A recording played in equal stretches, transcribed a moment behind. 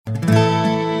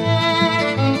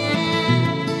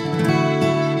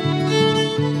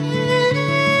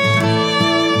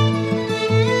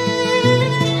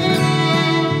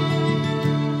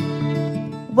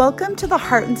Welcome to the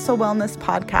Heart and Soul Wellness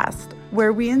Podcast,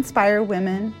 where we inspire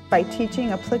women by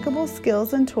teaching applicable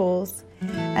skills and tools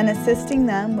and assisting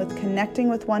them with connecting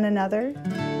with one another,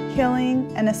 healing,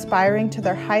 and aspiring to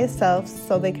their highest selves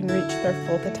so they can reach their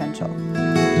full potential.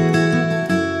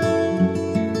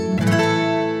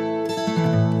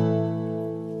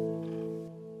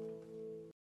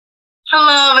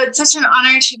 Hello, it's such an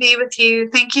honor to be with you.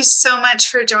 Thank you so much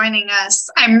for joining us.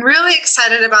 I'm really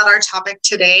excited about our topic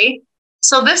today.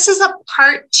 So this is a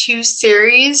part 2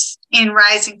 series in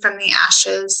Rising from the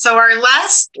Ashes. So our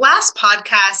last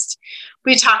podcast,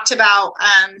 we talked about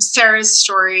Sarah's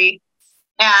story,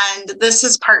 and this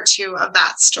is part 2 of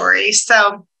that story.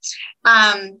 So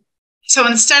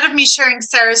instead of me sharing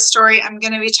Sarah's story, I'm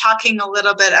going to be talking a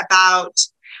little bit about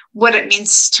what it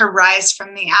means to rise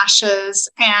from the ashes.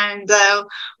 And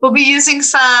we'll be using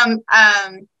some,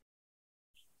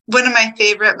 one of my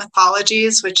favorite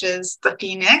mythologies, which is the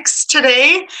phoenix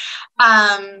today.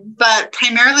 But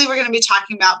primarily we're going to be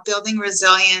talking about building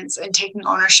resilience and taking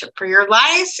ownership for your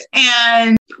life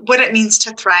and what it means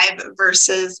to thrive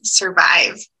versus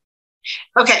survive.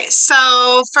 Okay,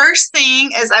 so first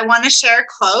thing is I want to share a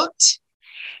quote.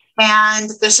 And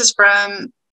this is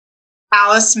from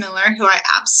Alice Miller, who I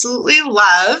absolutely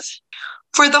love.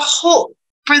 For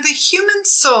the human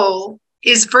soul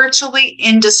is virtually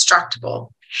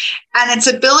indestructible, and its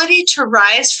ability to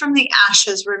rise from the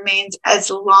ashes remains as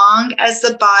long as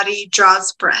the body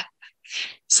draws breath.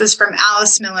 This is from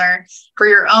Alice Miller. For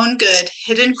your own good,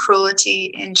 hidden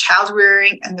cruelty in child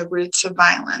rearing and the roots of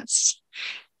violence.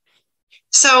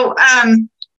 So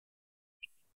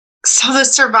the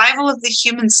survival of the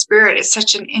human spirit is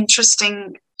such an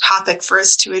interesting topic for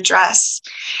us to address.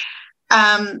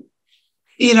 On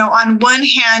one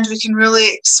hand, we can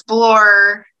really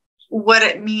explore what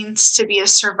it means to be a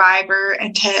survivor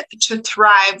and to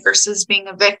thrive versus being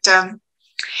a victim.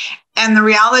 And the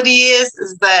reality is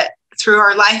that through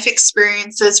our life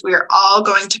experiences, we are all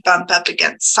going to bump up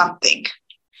against something,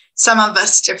 some of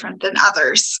us different than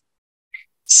others.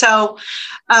 So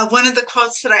one of the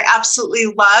quotes that I absolutely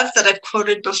love that I've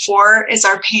quoted before is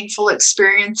our painful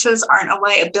experiences aren't a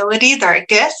liability, they're a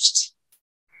gift.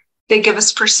 They give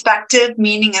us perspective,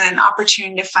 meaning, and an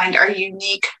opportunity to find our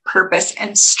unique purpose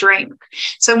and strength.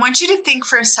 So I want you to think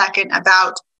for a second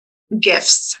about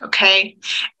gifts, okay?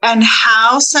 And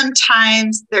how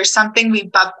sometimes there's something we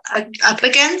bump up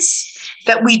against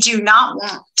that we do not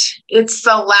want. It's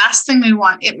the last thing we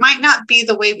want. It might not be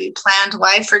the way we planned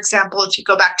life. For example, if you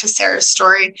go back to Sarah's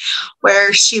story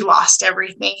where she lost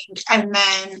everything and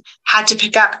then had to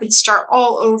pick up and start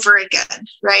all over again,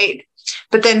 right?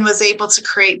 But then was able to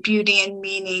create beauty and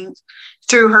meaning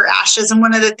through her ashes. And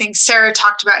one of the things Sarah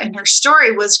talked about in her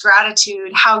story was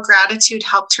gratitude, how gratitude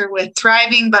helped her with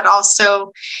thriving, but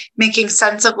also making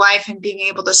sense of life and being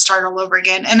able to start all over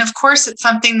again. And of course, it's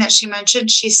something that she mentioned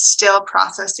she's still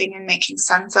processing and making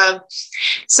sense of.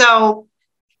 So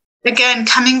again,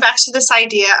 coming back to this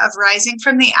idea of rising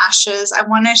from the ashes, I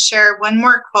want to share one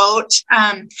more quote.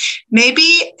 Maybe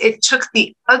it took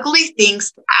the ugly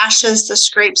things, the ashes, the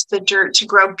scrapes, the dirt to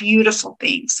grow beautiful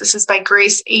things. This is by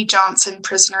Grace A. Johnson,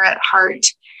 Prisoner at Heart.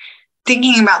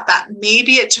 Thinking about that,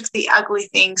 maybe it took the ugly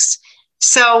things.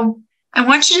 So I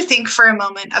want you to think for a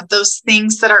moment of those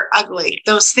things that are ugly,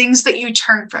 those things that you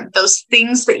turn from, those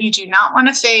things that you do not want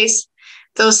to face,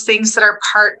 those things that are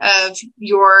part of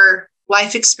your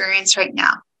life experience right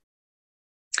now.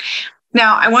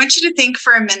 Now, I want you to think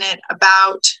for a minute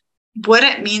about what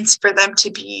it means for them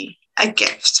to be a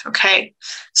gift, okay?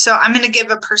 So I'm going to give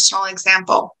a personal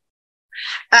example.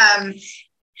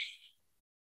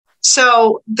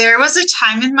 So there was a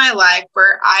time in my life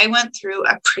where I went through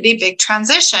a pretty big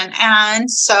transition. And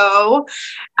so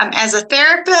as a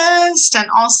therapist and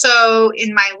also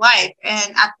in my life,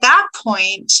 and at that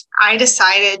point, I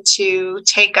decided to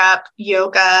take up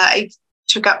yoga. I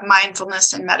took up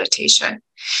mindfulness and meditation.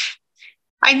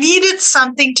 I needed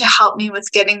something to help me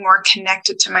with getting more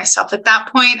connected to myself. At that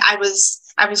point, I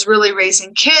was really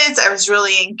raising kids. I was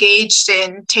really engaged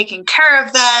in taking care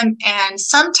of them and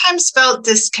sometimes felt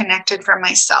disconnected from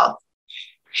myself.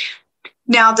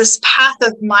 Now, this path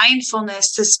of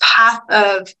mindfulness, this path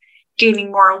of gaining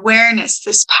more awareness,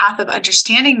 this path of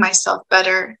understanding myself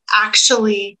better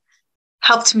actually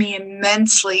helped me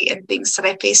immensely in things that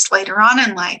I faced later on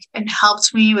in life and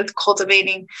helped me with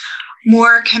cultivating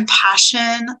more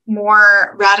compassion,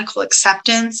 more radical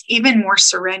acceptance, even more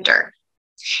surrender.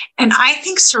 And I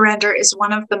think surrender is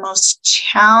one of the most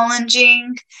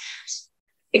challenging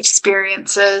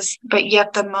experiences, but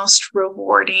yet the most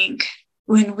rewarding.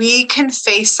 When we can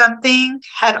face something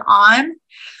head on,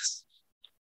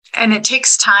 and it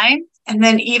takes time, And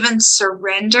then even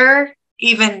surrender,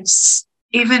 even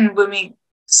when we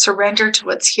surrender to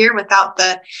what's here without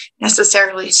the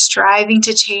necessarily striving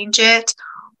to change it.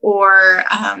 Or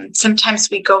sometimes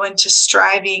we go into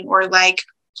striving or like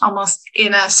almost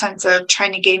in a sense of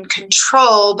trying to gain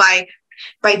control by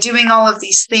doing all of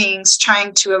these things,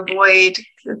 trying to avoid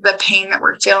the pain that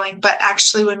we're feeling. But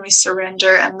actually, when we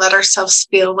surrender and let ourselves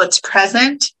feel what's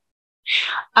present,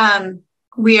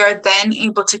 we are then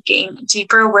able to gain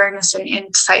deeper awareness and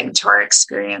insight into our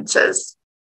experiences.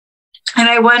 And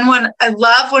I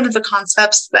love one of the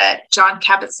concepts that John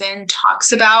Kabat-Zinn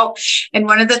talks about. And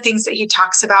one of the things that he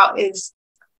talks about is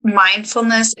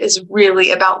mindfulness is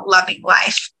really about loving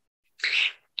life.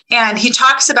 And he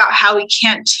talks about how we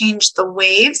can't change the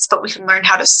waves, but we can learn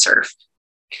how to surf.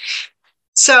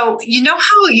 So, you know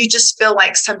how you just feel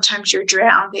like sometimes you're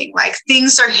drowning, like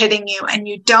things are hitting you and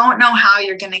you don't know how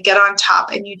you're going to get on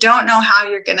top and you don't know how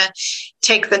you're going to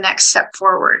take the next step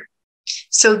forward.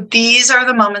 So these are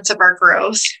the moments of our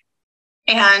growth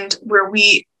and where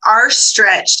we are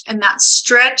stretched, and that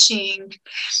stretching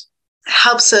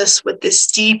helps us with this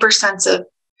deeper sense of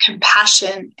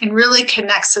compassion and really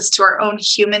connects us to our own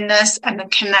humanness and the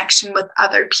connection with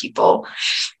other people.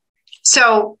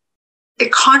 So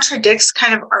it contradicts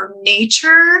kind of our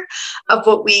nature of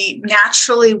what we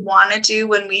naturally want to do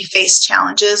when we face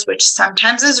challenges, which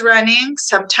sometimes is running,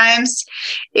 sometimes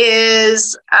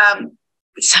is,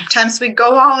 sometimes we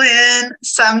go all in,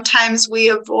 sometimes we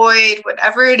avoid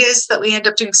whatever it is that we end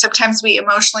up doing. Sometimes we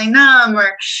emotionally numb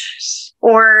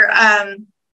or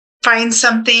find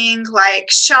something like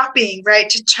shopping, right,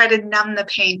 to try to numb the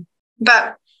pain.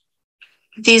 But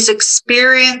these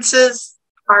experiences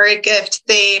are a gift.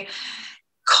 They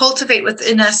cultivate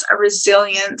within us a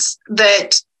resilience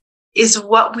that is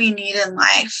what we need in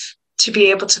life to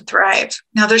be able to thrive.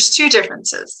 Now, there's two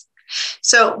differences.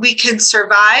 So we can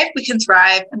survive, we can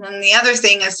thrive. And then the other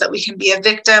thing is that we can be a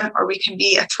victim or we can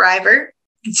be a thriver.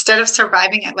 Instead of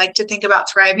surviving, I like to think about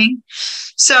thriving.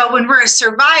 So when we're a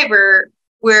survivor,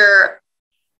 we're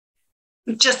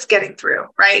just getting through,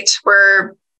 right?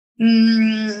 We're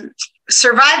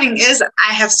surviving is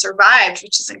I have survived,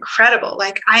 which is incredible.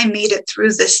 Like I made it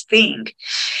through this thing.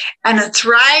 And a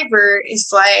thriver is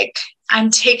like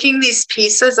I'm taking these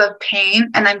pieces of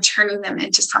pain and I'm turning them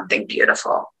into something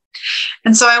beautiful.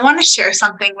 And so I want to share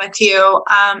something with you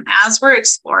as we're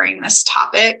exploring this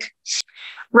topic.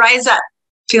 Rise up,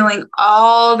 feeling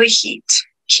all the heat.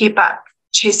 Keep up,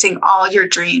 chasing all your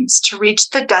dreams to reach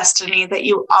the destiny that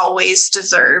you always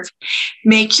deserve.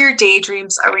 Make your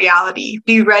daydreams a reality.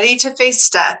 Be ready to face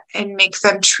death and make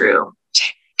them true.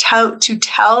 To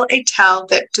tell a tale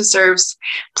that deserves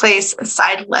place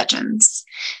aside legends.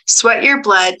 Sweat your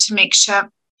blood to make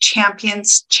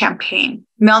champions champagne.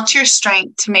 Melt your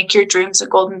strength to make your dreams a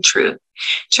golden truth.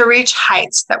 To reach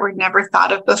heights that were never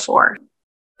thought of before.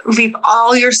 Leave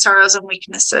all your sorrows and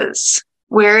weaknesses.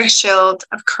 Wear a shield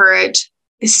of courage,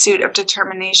 a suit of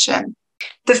determination.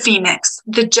 The phoenix,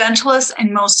 the gentlest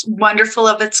and most wonderful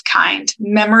of its kind,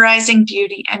 memorizing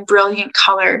beauty and brilliant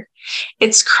color.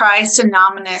 Its cry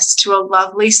synonymous to a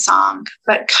lovely song,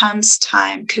 but comes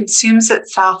time, consumes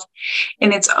itself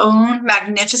in its own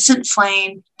magnificent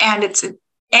flame, and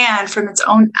from its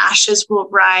own ashes will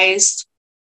rise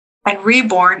and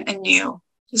reborn anew.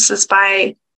 This is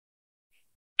by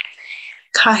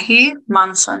Kahi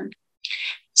Manson.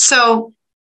 So,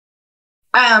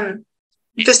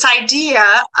 this idea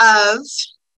of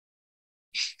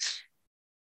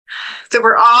that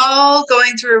we're all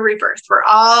going through a rebirth, we're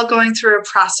all going through a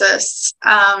process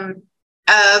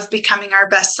of becoming our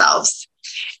best selves.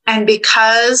 And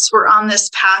because we're on this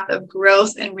path of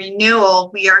growth and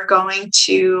renewal, we are going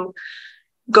to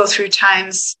go through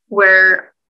times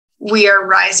where we are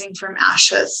rising from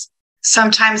ashes.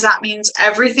 Sometimes that means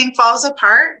everything falls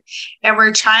apart and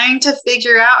we're trying to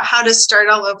figure out how to start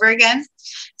all over again.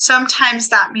 Sometimes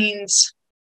that means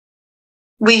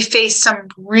we face some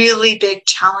really big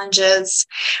challenges.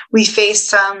 We face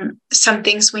some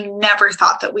things we never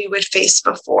thought that we would face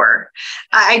before.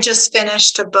 I just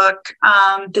finished a book,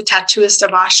 The Tattooist of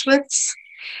Auschwitz,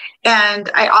 and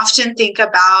I often think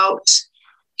about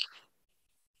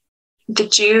the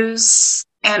Jews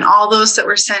and all those that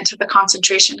were sent to the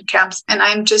concentration camps. And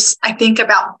I think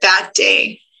about that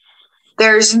day.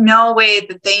 There's no way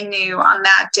that they knew on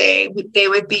that day they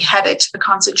would be headed to the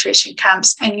concentration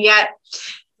camps. And yet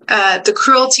the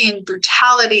cruelty and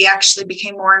brutality actually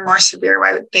became more and more severe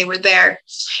while they were there.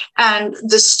 And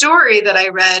the story that I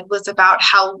read was about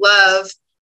how love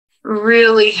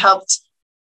really helped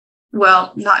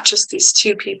well, not just these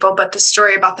two people, but the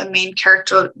story about the main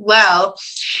character, Well,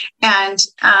 and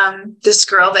this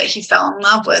girl that he fell in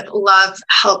love with. Love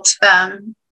helped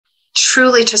them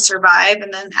truly to survive.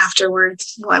 And then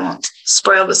afterwards, well, I won't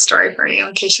spoil the story for you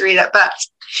in case you read it,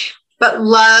 but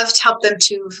love helped them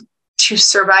to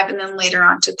survive and then later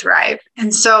on to thrive.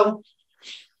 And so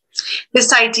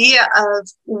this idea of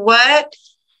what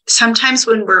sometimes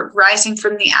when we're rising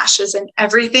from the ashes and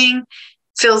everything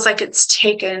feels like it's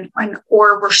taken,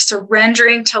 or we're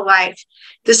surrendering to life,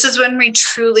 this is when we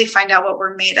truly find out what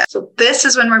we're made of. So this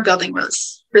is when we're building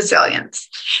resilience.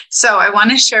 So I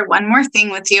want to share one more thing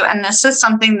with you. And this is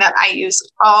something that I use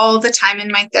all the time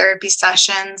in my therapy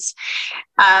sessions.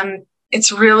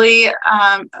 It's really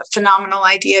a phenomenal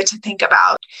idea to think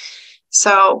about.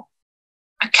 So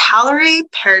a calorie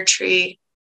pear tree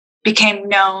became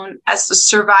known as the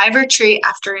survivor tree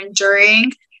after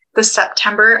enduring the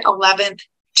September 11th,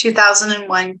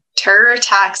 2001 terror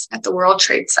attacks at the World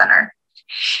Trade Center.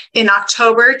 In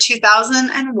October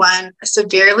 2001, a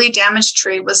severely damaged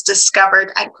tree was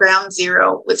discovered at Ground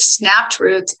Zero with snapped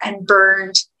roots and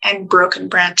burned and broken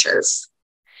branches.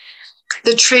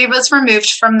 The tree was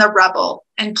removed from the rubble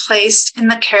and placed in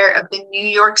the care of the New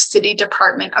York City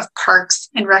Department of Parks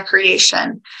and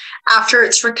Recreation. After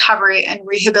its recovery and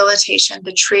rehabilitation,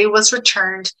 the tree was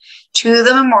returned to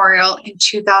the memorial in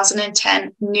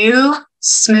 2010. New,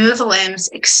 smooth limbs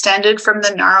extended from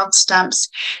the gnarled stumps,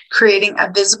 creating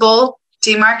a visible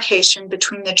demarcation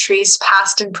between the tree's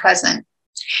past and present.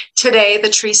 Today, the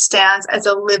tree stands as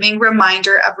a living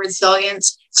reminder of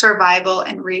resilience, survival,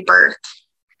 and rebirth.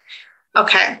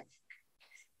 Okay.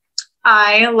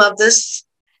 I love this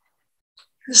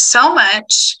so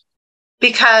much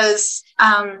because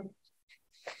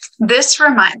this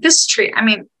tree, I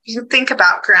mean, you think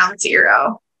about Ground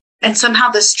Zero and somehow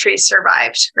this tree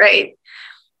survived, right?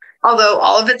 Although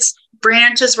all of its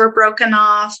branches were broken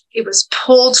off, it was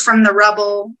pulled from the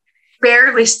rubble,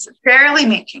 barely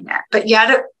making it, but yet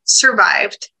it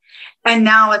survived. And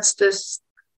now it's this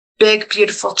big,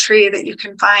 beautiful tree that you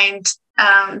can find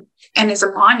and is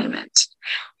a monument.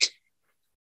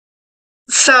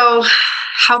 So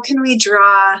how can we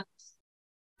draw,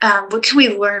 what can we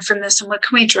learn from this and what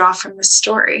can we draw from this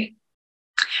story?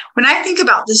 When I think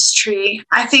about this tree,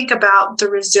 I think about the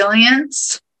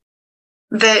resilience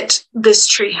that this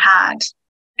tree had.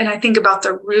 And I think about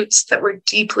the roots that were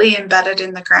deeply embedded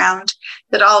in the ground,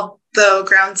 that although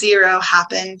Ground Zero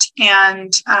happened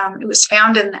and it was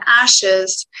found in the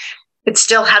ashes, it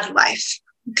still had life.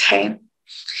 Okay.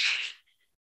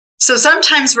 So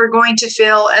sometimes we're going to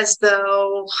feel as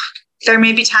though there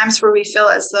may be times where we feel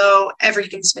as though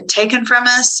everything's been taken from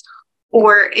us,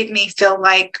 or it may feel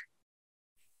like,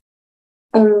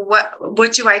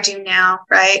 what do I do now,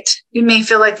 right? You may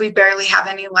feel like we barely have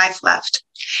any life left.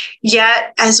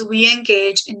 Yet, as we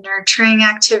engage in nurturing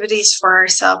activities for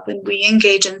ourselves, and we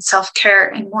engage in self-care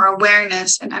and more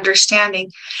awareness and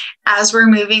understanding, as we're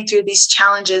moving through these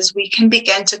challenges, we can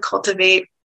begin to cultivate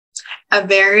a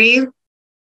very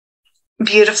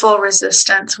beautiful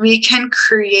resistance. We can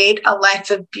create a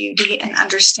life of beauty and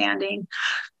understanding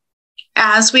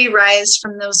as we rise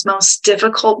from those most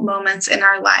difficult moments in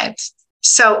our lives.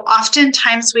 So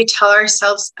oftentimes we tell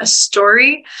ourselves a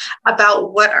story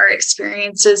about what our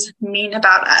experiences mean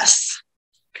about us.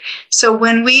 So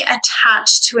when we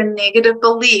attach to a negative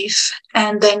belief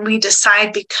and then we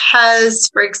decide because,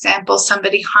 for example,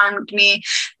 somebody harmed me,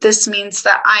 this means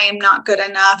that I am not good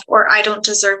enough or I don't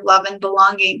deserve love and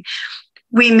belonging,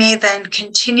 we may then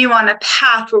continue on a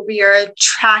path where we are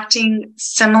attracting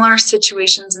similar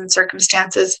situations and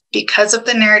circumstances because of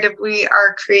the narrative we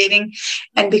are creating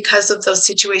and because of those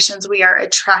situations we are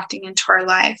attracting into our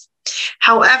life.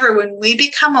 However, when we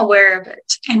become aware of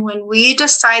it and when we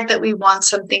decide that we want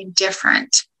something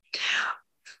different,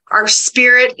 our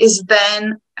spirit is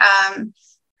then,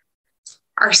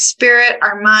 our spirit,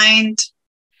 our mind,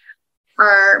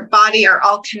 our body are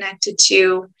all connected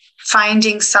to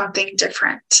finding something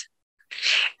different.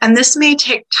 And this may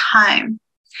take time.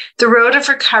 The road of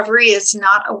recovery is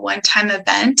not a one-time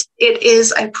event. It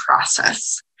is a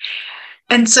process.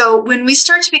 And so when we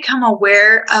start to become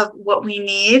aware of what we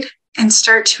need and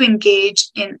start to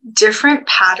engage in different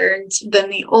patterns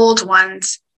than the old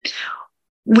ones,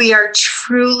 we are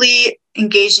truly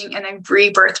engaging in a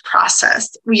rebirth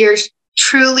process. We are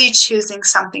truly choosing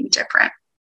something different.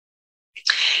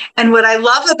 And what I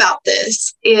love about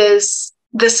this is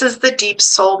the deep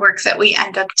soul work that we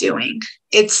end up doing.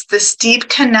 It's this deep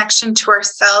connection to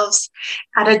ourselves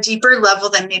at a deeper level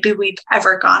than maybe we've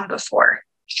ever gone before.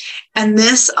 And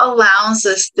this allows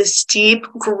us this deep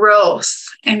growth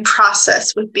and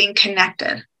process with being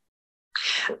connected.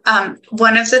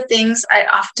 One of the things I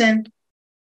often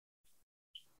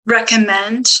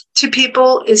recommend to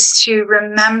people is to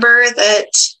remember that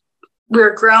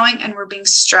we're growing and we're being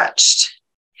stretched.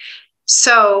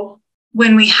 So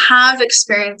when we have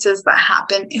experiences that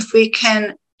happen, if we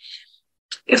can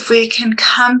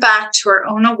come back to our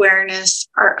own awareness,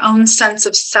 our own sense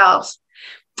of self,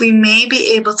 we may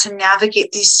be able to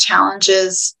navigate these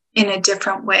challenges in a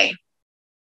different way.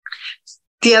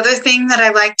 The other thing that I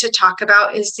like to talk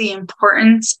about is the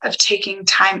importance of taking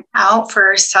time out for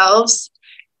ourselves,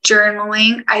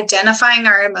 journaling, identifying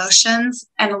our emotions,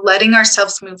 and letting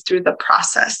ourselves move through the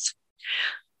process.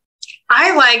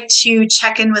 I like to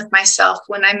check in with myself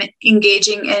when I'm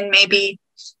engaging in maybe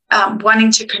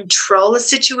wanting to control a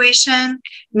situation,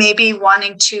 maybe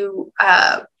wanting to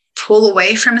pull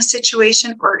away from a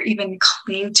situation or even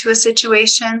cling to a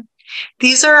situation.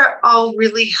 These are all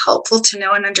really helpful to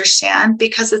know and understand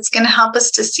because it's going to help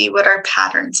us to see what our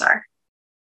patterns are.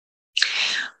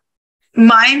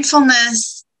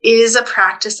 Mindfulness is a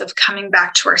practice of coming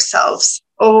back to ourselves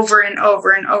over and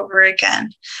over and over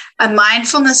again. A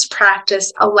mindfulness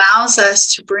practice allows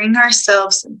us to bring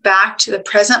ourselves back to the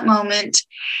present moment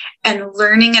and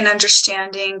learning and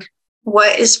understanding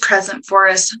what is present for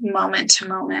us moment to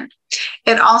moment.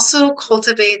 It also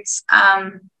cultivates,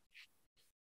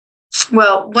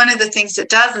 one of the things it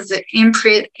does is it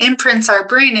imprints our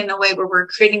brain in a way where we're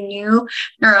creating new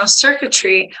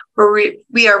neurocircuitry where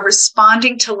we are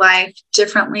responding to life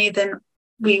differently than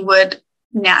we would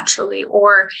naturally,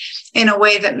 or in a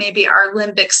way that maybe our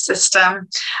limbic system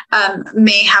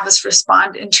may have us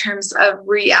respond in terms of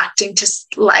reacting to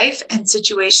life and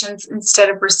situations instead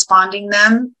of responding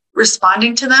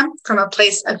to them from a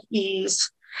place of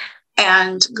ease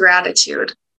and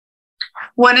gratitude.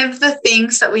 One of the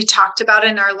things that we talked about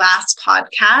in our last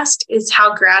podcast is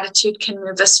how gratitude can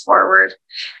move us forward.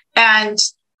 And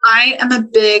I am a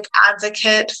big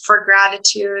advocate for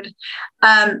gratitude.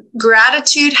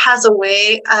 Gratitude has a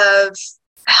way of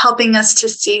helping us to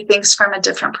see things from a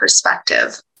different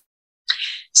perspective.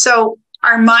 So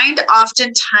our mind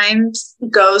oftentimes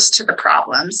goes to the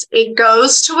problems. It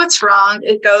goes to what's wrong.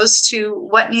 It goes to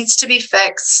what needs to be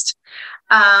fixed.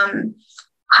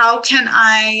 How can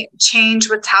I change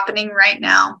what's happening right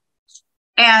now?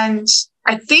 And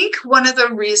I think one of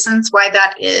the reasons why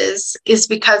that is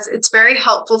because it's very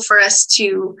helpful for us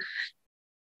to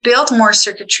build more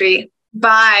circuitry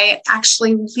by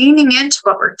actually leaning into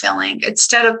what we're feeling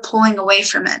instead of pulling away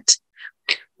from it.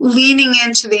 Leaning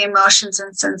into the emotions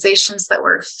and sensations that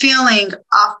we're feeling,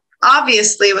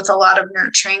 obviously with a lot of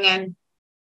nurturing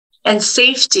and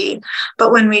safety.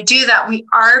 But when we do that, we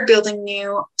are building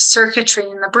new circuitry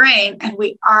in the brain and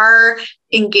we are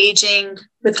engaging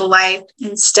with life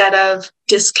instead of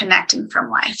disconnecting from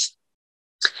life.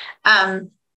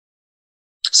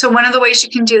 So one of the ways you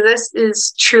can do this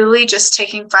is truly just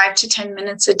taking 5 to 10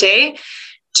 minutes a day,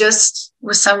 just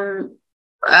with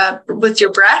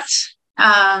your breath,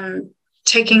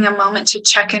 taking a moment to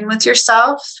check in with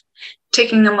yourself,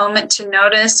 taking a moment to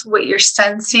notice what you're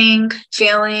sensing,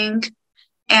 feeling,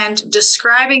 and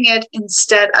describing it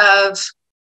instead of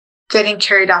getting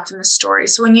carried off in the story.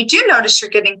 So when you do notice you're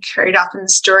getting carried off in the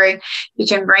story, you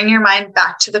can bring your mind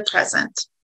back to the present.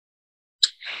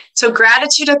 So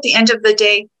gratitude at the end of the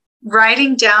day,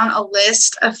 writing down a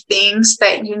list of things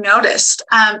that you noticed.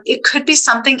 It could be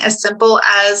something as simple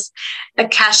as a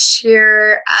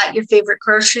cashier at your favorite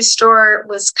grocery store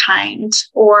was kind,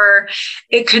 or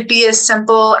it could be as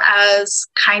simple as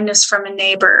kindness from a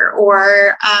neighbor,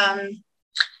 or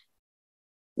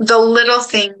the little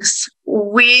things.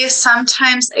 We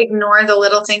sometimes ignore the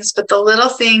little things, but the little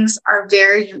things are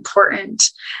very important.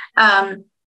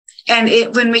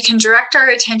 And when we can direct our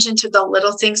attention to the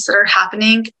little things that are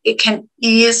happening, it can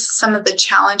ease some of the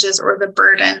challenges or the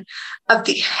burden of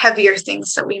the heavier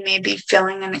things that we may be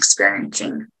feeling and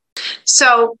experiencing.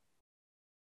 So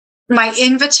my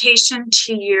invitation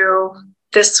to you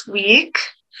this week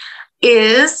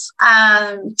is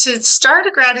to start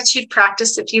a gratitude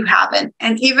practice if you haven't.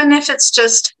 And even if it's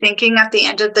just thinking at the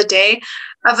end of the day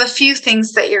of a few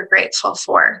things that you're grateful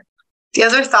for. The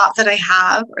other thought that I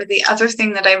have, or the other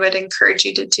thing that I would encourage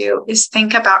you to do, is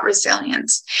think about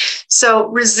resilience. So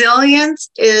resilience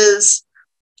is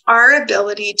our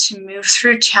ability to move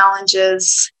through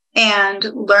challenges and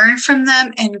learn from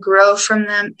them and grow from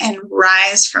them and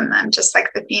rise from them, just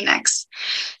like the phoenix.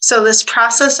 So this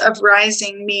process of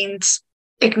rising means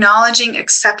acknowledging,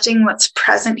 accepting what's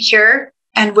present here,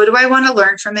 and what do I want to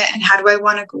learn from it, and how do I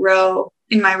want to grow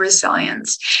in my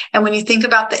resilience. And when you think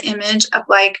about the image of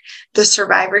like the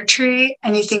survivor tree,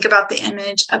 and you think about the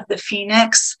image of the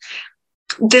phoenix,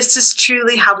 this is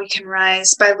truly how we can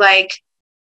rise, by like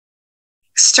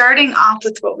starting off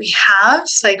with what we have.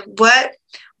 Like, what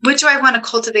do I want to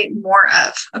cultivate more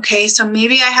of? Okay, so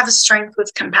maybe I have a strength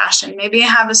with compassion. Maybe I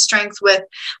have a strength with,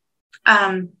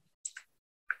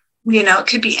 it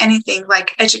could be anything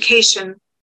like education,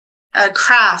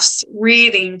 crafts,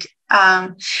 reading,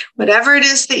 whatever it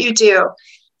is that you do.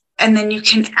 And then you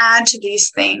can add to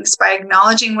these things by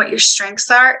acknowledging what your strengths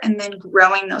are and then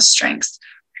growing those strengths.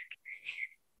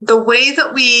 The way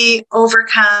that we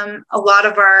overcome a lot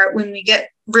of when we get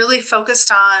really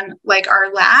focused on like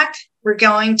our lack, we're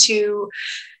going to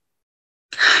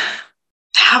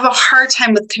have a hard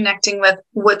time with connecting with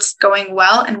what's going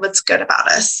well and what's good about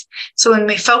us. So when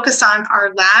we focus on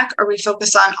our lack, or we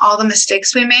focus on all the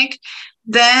mistakes we make,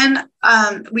 then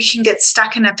we can get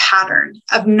stuck in a pattern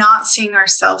of not seeing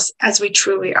ourselves as we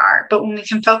truly are. But when we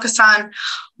can focus on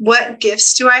what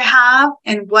gifts do I have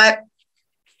and what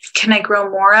can I grow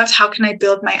more of, how can I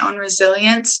build my own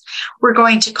resilience, we're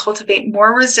going to cultivate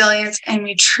more resilience, and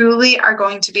we truly are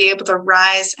going to be able to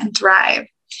rise and thrive.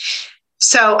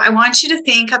 So I want you to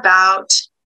think about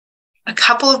a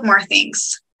couple of more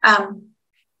things.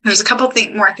 There's a couple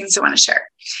of more things I want to share.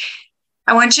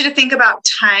 I want you to think about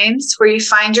times where you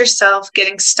find yourself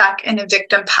getting stuck in a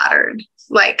victim pattern,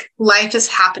 like life is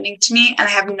happening to me and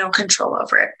I have no control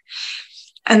over it.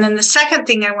 And then the second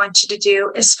thing I want you to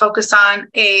do is focus on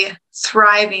a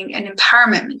thriving and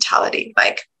empowerment mentality.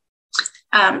 Like,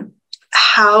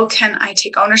 how can I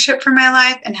take ownership for my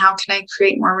life, and how can I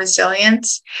create more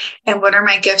resilience? And what are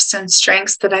my gifts and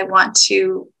strengths that I want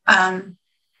to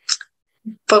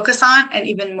focus on and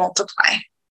even multiply?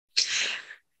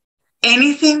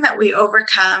 Anything that we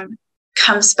overcome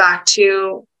comes back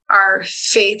to our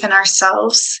faith in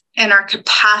ourselves and our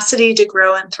capacity to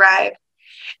grow and thrive.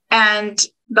 And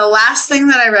the last thing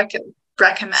that I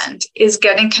recommend is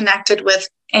getting connected with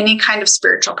any kind of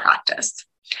spiritual practice.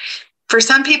 For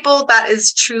some people, that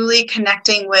is truly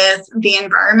connecting with the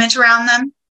environment around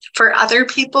them. For other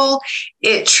people,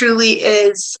 it truly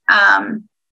is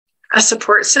a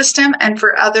support system. And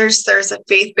for others, there's a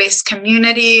faith-based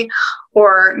community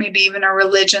or maybe even a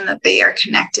religion that they are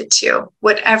connected to.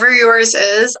 Whatever yours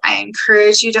is, I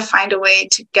encourage you to find a way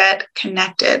to get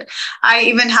connected. I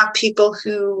even have people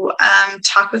who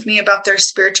talk with me about their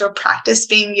spiritual practice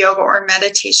being yoga or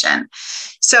meditation.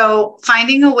 So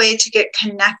finding a way to get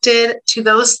connected to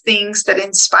those things that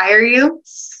inspire you,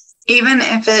 even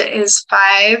if it is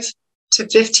 5 to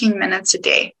 15 minutes a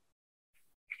day.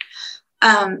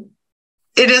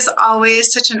 It is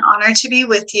always such an honor to be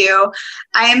with you.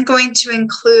 I am going to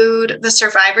include the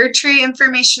survivor tree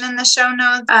information in the show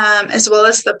notes, as well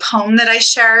as the poem that I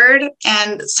shared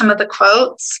and some of the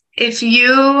quotes. If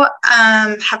you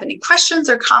have any questions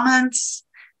or comments,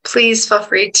 please feel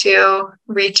free to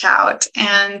reach out.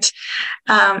 And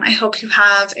I hope you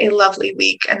have a lovely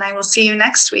week, and I will see you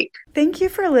next week. Thank you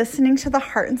for listening to the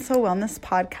Heart and Soul Wellness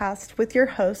Podcast with your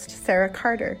host, Sarah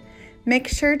Carter. Make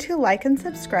sure to like and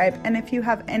subscribe, and if you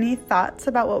have any thoughts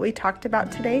about what we talked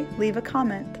about today, leave a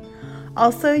comment.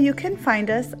 Also, you can find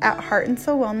us at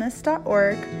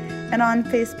heartandsoulwellness.org and on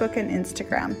Facebook and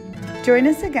Instagram. Join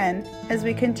us again as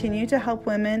we continue to help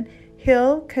women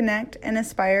heal, connect, and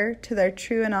aspire to their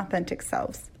true and authentic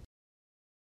selves.